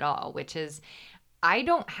media at all, which is, I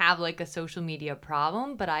don't have like a social media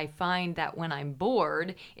problem, but I find that when I'm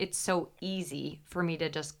bored, it's so easy for me to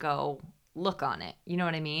just go look on it. You know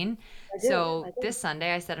what I mean? I do. So I do. this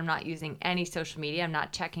Sunday, I said I'm not using any social media. I'm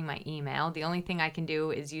not checking my email. The only thing I can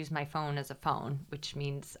do is use my phone as a phone, which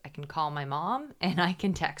means I can call my mom and I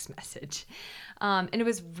can text message. And it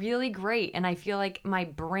was really great. And I feel like my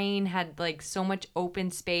brain had like so much open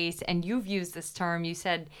space. And you've used this term. You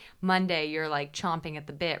said Monday, you're like chomping at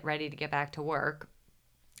the bit, ready to get back to work.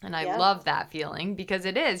 And I Yeah. love that feeling because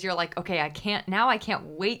it is. You're like, okay, I can't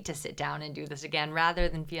wait to sit down and do this again rather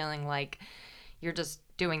than feeling like you're just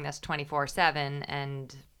doing this 24/7.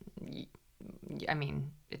 And I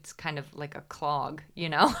mean, it's kind of like a clog, you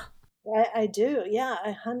know? I do. Yeah,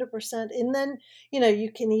 100%. And then,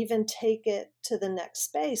 you can even take it to the next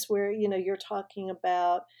space where, you're talking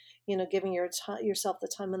about, giving yourself the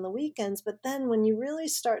time on the weekends. But then when you really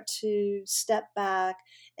start to step back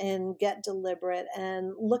and get deliberate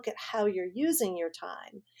and look at how you're using your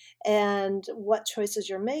time and what choices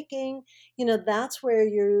you're making, that's where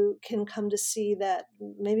you can come to see that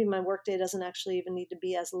maybe my workday doesn't actually even need to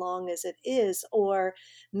be as long as it is, or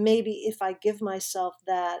maybe if I give myself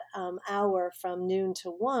that hour from noon to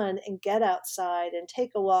 1 and get outside and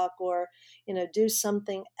take a walk, or, do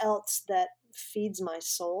something else that feeds my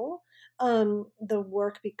soul, the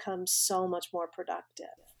work becomes so much more productive.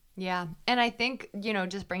 Yeah. And I think,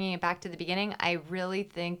 just bringing it back to the beginning, I really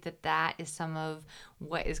think that that is some of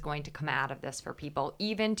what is going to come out of this for people.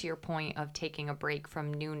 Even to your point of taking a break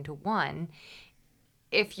from noon to 1,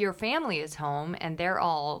 if your family is home and they're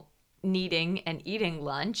all needing and eating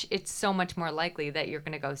lunch, it's so much more likely that you're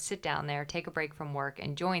going to go sit down there, take a break from work,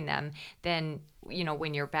 and join them than,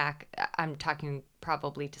 when you're back. I'm talking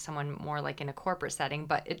probably to someone more like in a corporate setting,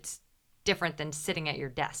 but it's different than sitting at your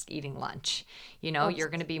desk eating lunch. You're going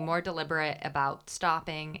to be Absolutely. more deliberate about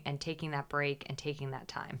stopping and taking that break and taking that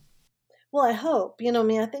time. Well, I hope, I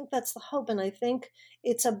mean, I think that's the hope. And I think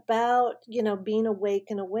it's about, being awake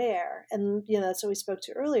and aware. And, that's what we spoke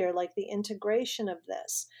to earlier, like the integration of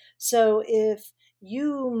this. So if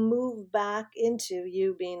you move back into,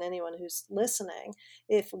 you being anyone who's listening,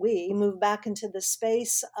 if we move back into the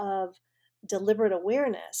space of deliberate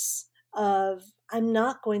awareness, of I'm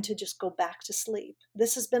not going to just go back to sleep.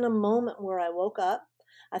 This has been a moment where I woke up.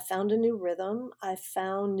 I found a new rhythm. I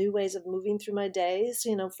found new ways of moving through my days.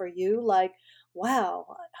 For you, like, wow,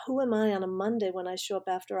 who am I on a Monday when I show up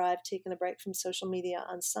after I've taken a break from social media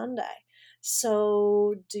on Sunday?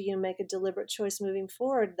 So, do you make a deliberate choice moving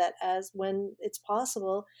forward that, as when it's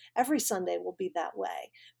possible, every Sunday will be that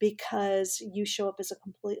way, because you show up as a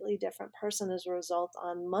completely different person as a result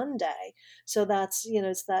on Monday? So, that's,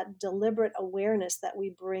 it's that deliberate awareness that we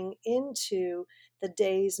bring into the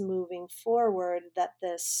days moving forward, that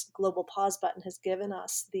this global pause button has given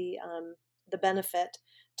us the benefit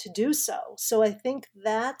to do so. So I think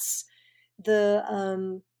that's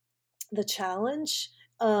the challenge.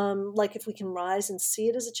 Like, if we can rise and see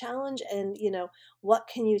it as a challenge, and what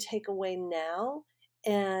can you take away now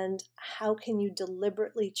and how can you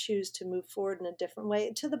deliberately choose to move forward in a different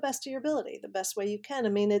way to the best of your ability, the best way you can. I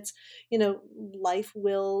mean, it's, life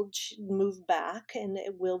will move back and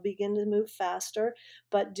it will begin to move faster,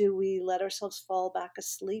 but do we let ourselves fall back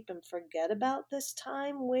asleep and forget about this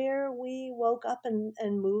time where we woke up and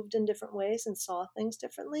moved in different ways and saw things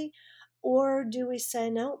differently? Or do we say,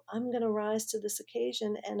 no, I'm going to rise to this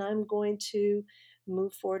occasion and I'm going to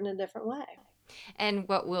move forward in a different way? And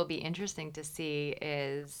what will be interesting to see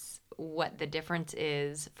is what the difference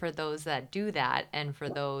is for those that do that and for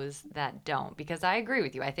those that don't. Because I agree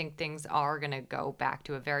with you. I think things are going to go back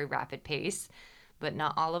to a very rapid pace, but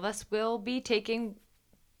not all of us will be taking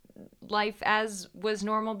life as was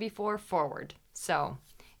normal before forward. So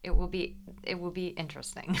it will be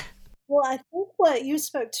interesting. Well, I think what you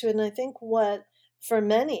spoke to, and I think what for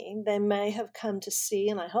many they may have come to see,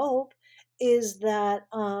 and I hope, is that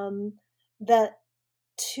that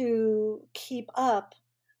to keep up,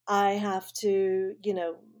 I have to,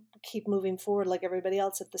 keep moving forward like everybody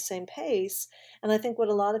else at the same pace. And I think what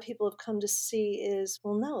a lot of people have come to see is,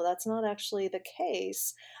 well, no, that's not actually the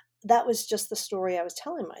case. That was just the story I was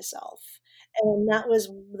telling myself. And that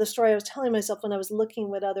was the story I was telling myself when I was looking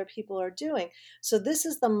what other people are doing. So this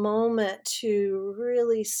is the moment to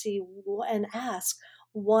really see and ask,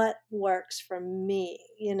 what works for me?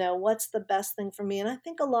 What's the best thing for me? And I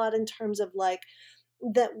think a lot in terms of like,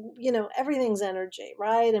 that everything's energy,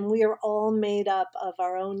 right? And we are all made up of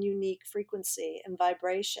our own unique frequency and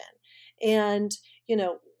vibration. And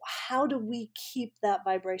how do we keep that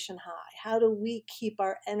vibration high? How do we keep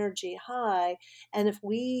our energy high? And if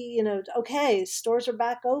we, okay, stores are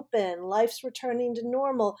back open, life's returning to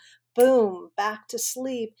normal, boom, back to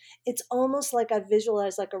sleep. It's almost like I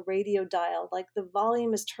visualize like a radio dial, like the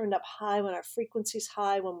volume is turned up high when our frequency's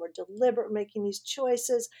high, when we're deliberate making these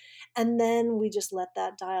choices, and then we just let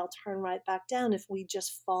that dial turn right back down if we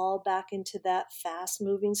just fall back into that fast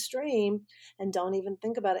moving stream and don't even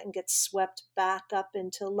think about it and get swept back up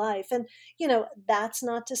into life. And, that's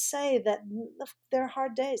not to say that there are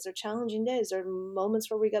hard days, there are challenging days, there are moments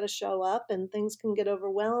where we got to show up and things can get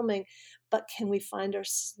overwhelming. But can we find our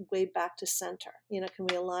way back to center? Can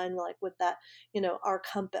we align like with that, our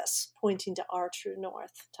compass pointing to our true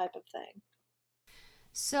north type of thing?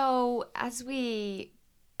 So, as we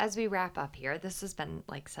wrap up here, this has been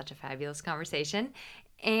like such a fabulous conversation,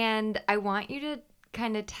 and I want you to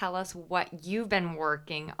kind of tell us what you've been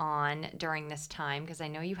working on during this time, because I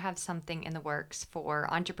know you have something in the works for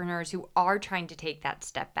entrepreneurs who are trying to take that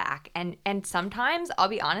step back. And sometimes, I'll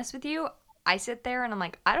be honest with you, I sit there and I'm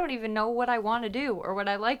like, I don't even know what I want to do or what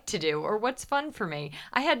I like to do or what's fun for me.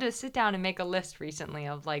 I had to sit down and make a list recently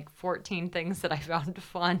of like 14 things that I found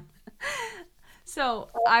fun. So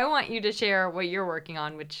I want you to share what you're working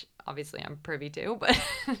on, which obviously I'm privy to, but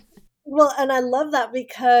Well, and I love that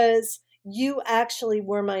because you actually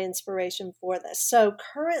were my inspiration for this. So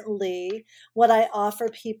currently, what I offer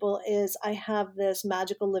people is I have this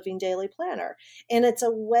magical living daily planner, and it's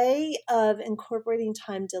a way of incorporating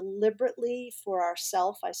time deliberately for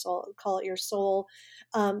ourself. Call it your soul,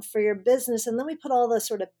 for your business, and then we put all the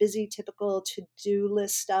sort of busy, typical to-do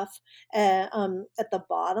list stuff at the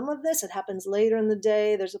bottom of this. It happens later in the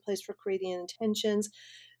day. There's a place for creating intentions.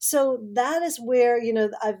 So that is where,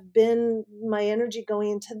 I've been my energy going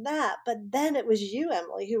into that. But then it was you,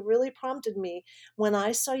 Emily, who really prompted me when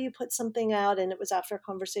I saw you put something out. And it was after a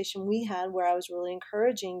conversation we had where I was really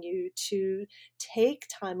encouraging you to take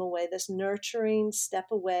time away, this nurturing step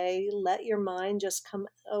away, let your mind just come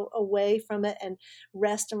away from it and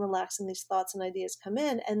rest and relax, and these thoughts and ideas come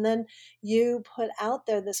in. And then you put out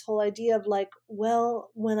there this whole idea of like, well,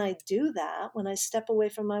 when I do that, when I step away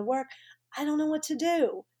from my work, I don't know what to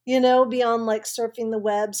do, beyond like surfing the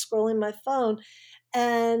web, scrolling my phone.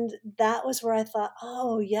 And that was where I thought,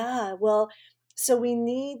 oh, yeah, well, so we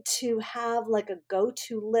need to have like a go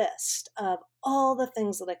to list of all the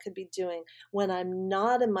things that I could be doing when I'm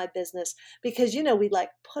not in my business. Because, we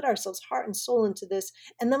like put ourselves heart and soul into this,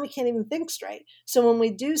 and then we can't even think straight. So when we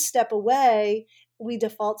do step away, we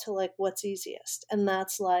default to like what's easiest. And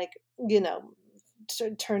that's like, you know,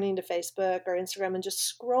 turning to Facebook or Instagram and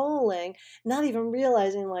just scrolling, not even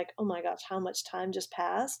realizing like, oh my gosh, how much time just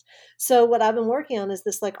passed. So what I've been working on is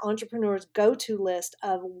this like entrepreneur's go-to list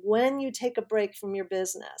of when you take a break from your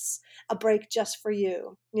business, a break just for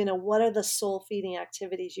you. What are the soul feeding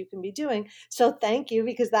activities you can be doing? So thank you,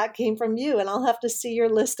 because that came from you, and I'll have to see your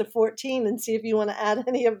list of 14 and see if you want to add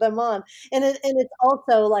any of them on. And it's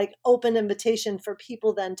also like open invitation for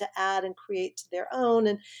people then to add and create to their own,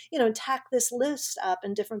 and tack this list text up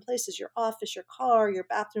in different places, your office, your car, your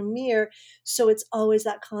bathroom mirror. So it's always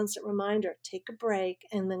that constant reminder, take a break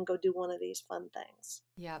and then go do one of these fun things.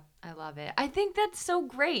 Yep, I love it. I think that's so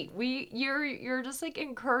great. You're just like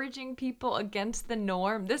encouraging people against the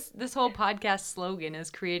norm. This whole podcast slogan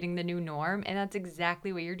is creating the new norm, and that's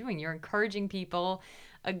exactly what you're doing. You're encouraging people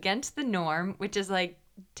against the norm, which is like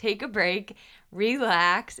take a break,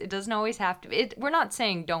 relax. It doesn't always have to we're not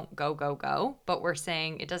saying don't go go go, but we're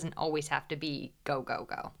saying it doesn't always have to be go go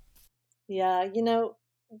go. Yeah, you know,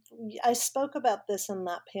 I spoke about this in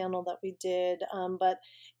that panel that we did, but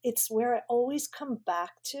it's where I always come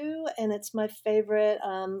back to, and it's my favorite.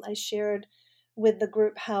 I shared with the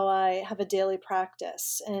group how I have a daily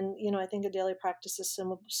practice, and I think a daily practice is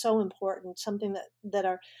so important, something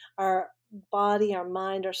that our body, our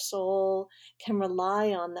mind, our soul can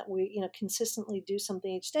rely on. That we consistently do something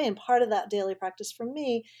each day, and part of that daily practice for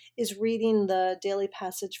me is reading the daily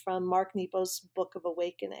passage from Mark Nepo's Book of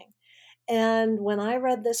Awakening. And when I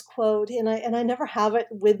read this quote, and I never have it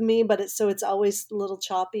with me, but it's always a little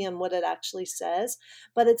choppy on what it actually says.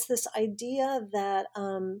 But it's this idea that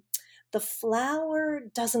the flower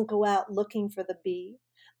doesn't go out looking for the bee.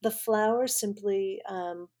 The flower simply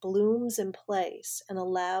blooms in place and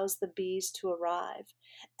allows the bees to arrive.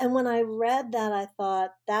 And when I read that, I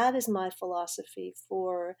thought that is my philosophy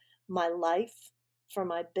for my life, for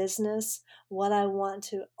my business, what I want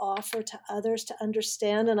to offer to others to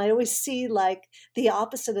understand. And I always see like the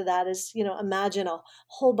opposite of that is, imagine a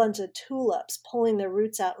whole bunch of tulips pulling their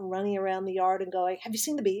roots out and running around the yard and going, have you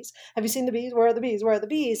seen the bees? Have you seen the bees? Where are the bees? Where are the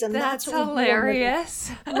bees? And that's That's what we do when we're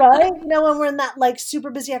hilarious. right. When we're in that like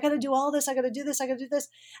super busy, I got to do all this, I got to do this, I got to do this,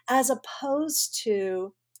 as opposed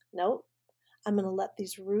to, nope, I'm going to let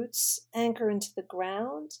these roots anchor into the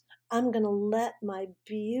ground. I'm going to let my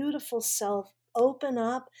beautiful self open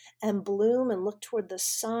up and bloom and look toward the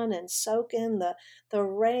sun and soak in the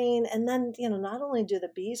rain. And then, not only do the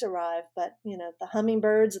bees arrive, but, the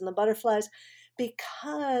hummingbirds and the butterflies,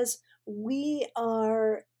 because we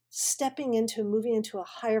are stepping into moving into a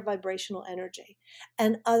higher vibrational energy,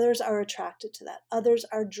 and others are attracted to that, others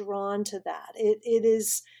are drawn to that. It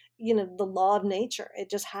is the law of nature. It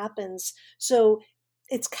just happens. So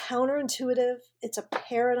it's counterintuitive. It's a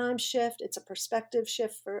paradigm shift. It's a perspective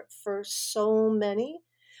shift for so many.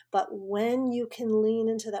 But when you can lean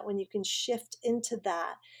into that, when you can shift into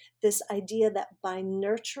that, this idea that by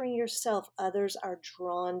nurturing yourself, others are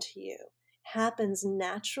drawn to you happens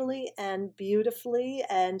naturally and beautifully,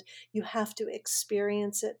 and you have to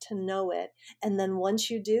experience it to know it. And then once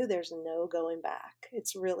you do, there's no going back.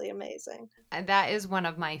 It's really amazing. And that is one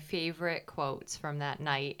of my favorite quotes from that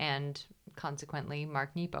night, and consequently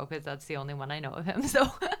Mark Nepo, because that's the only one I know of him.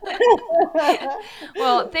 So,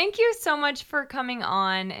 well, thank you so much for coming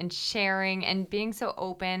on and sharing and being so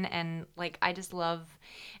open. And like, I just love.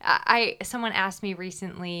 Someone asked me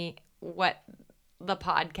recently what the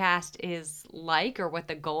podcast is like or what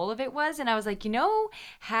the goal of it was, and I was like,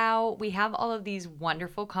 how we have all of these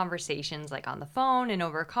wonderful conversations like on the phone and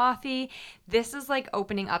over coffee. This is like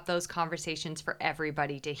opening up those conversations for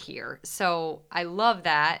everybody to hear. So I love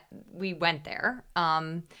that we went there,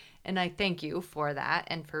 and I thank you for that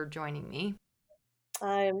and for joining me.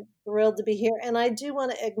 I'm thrilled to be here, and I do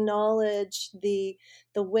want to acknowledge the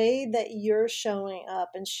way that you're showing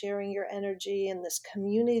up and sharing your energy in this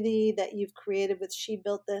community that you've created with She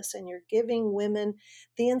Built This, and you're giving women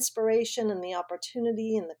the inspiration and the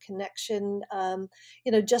opportunity and the connection.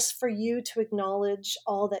 Just for you to acknowledge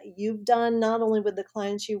all that you've done, not only with the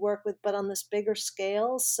clients you work with, but on this bigger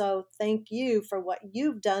scale. So thank you for what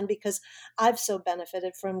you've done, because I've so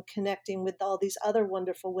benefited from connecting with all these other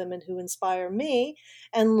wonderful women who inspire me.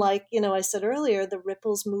 And like, I said earlier, the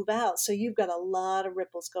ripples move out. So you've got a lot of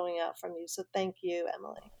ripples going out from you. So thank you,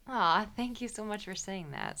 Emily. Aw, thank you so much for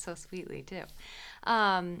saying that so sweetly too.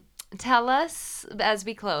 Um, Tell us as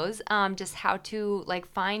we close, just how to like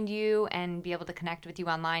find you and be able to connect with you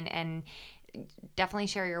online, and definitely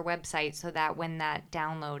share your website so that when that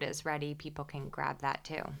download is ready, people can grab that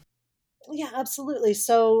too. Yeah, absolutely.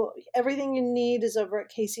 So everything you need is over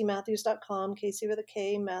at caseymatthews.com, Casey with a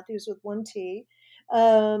K, Matthews with one T.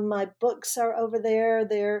 My books are over there.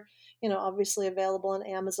 They're, obviously available on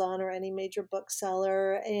Amazon or any major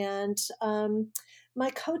bookseller. And my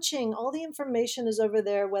coaching, all the information is over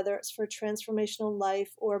there, whether it's for transformational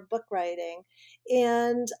life or book writing.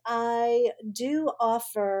 And I do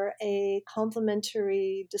offer a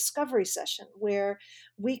complimentary discovery session where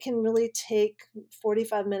we can really take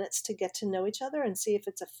 45 minutes to get to know each other and see if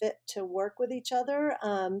it's a fit to work with each other.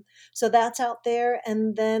 So that's out there.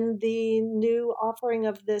 And then the new offering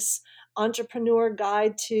of this entrepreneur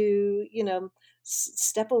guide to,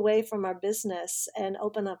 step away from our business and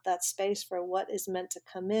open up that space for what is meant to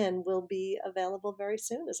come in will be available very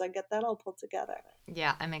soon as I get that all pulled together.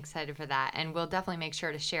 Yeah, I'm excited for that. And we'll definitely make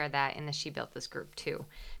sure to share that in the She Built This group too,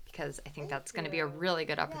 because I think that's going to be a really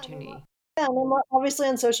good opportunity. Yeah, and I'm obviously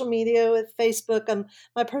on social media with Facebook,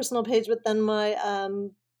 my personal page, but then my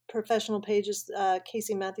professional page is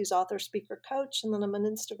Casey Matthews, author, speaker, coach, and then I'm on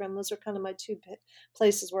Instagram. Those are kind of my two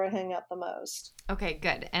places where I hang out the most. Okay,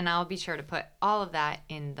 good. And I'll be sure to put all of that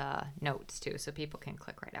in the notes too, so people can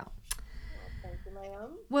click right out. Thank you,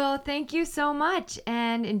 ma'am. Well, thank you so much,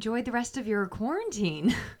 and enjoy the rest of your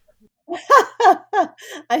quarantine.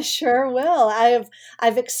 I sure will. I've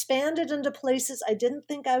expanded into places I didn't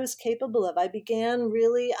think I was capable of. I began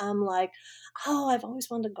really, like, oh, I've always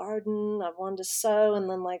wanted to garden. I've wanted to sew. And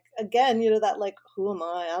then like, again, that like, who am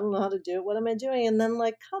I? I don't know how to do it. What am I doing? And then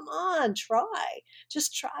like, come on,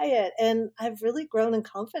 just try it. And I've really grown in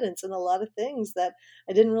confidence in a lot of things that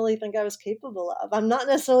I didn't really think I was capable of. I'm not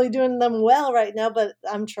necessarily doing them well right now, but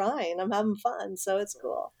I'm trying. I'm having fun. So it's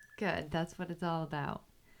cool. Good. That's what it's all about.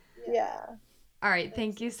 Yeah. All right.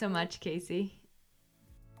 Thank you so much, Casey.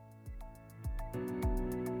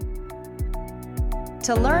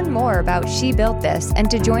 To learn more about She Built This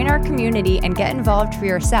and to join our community and get involved for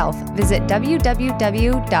yourself, visit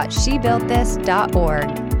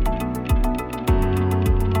www.shebuiltthis.org.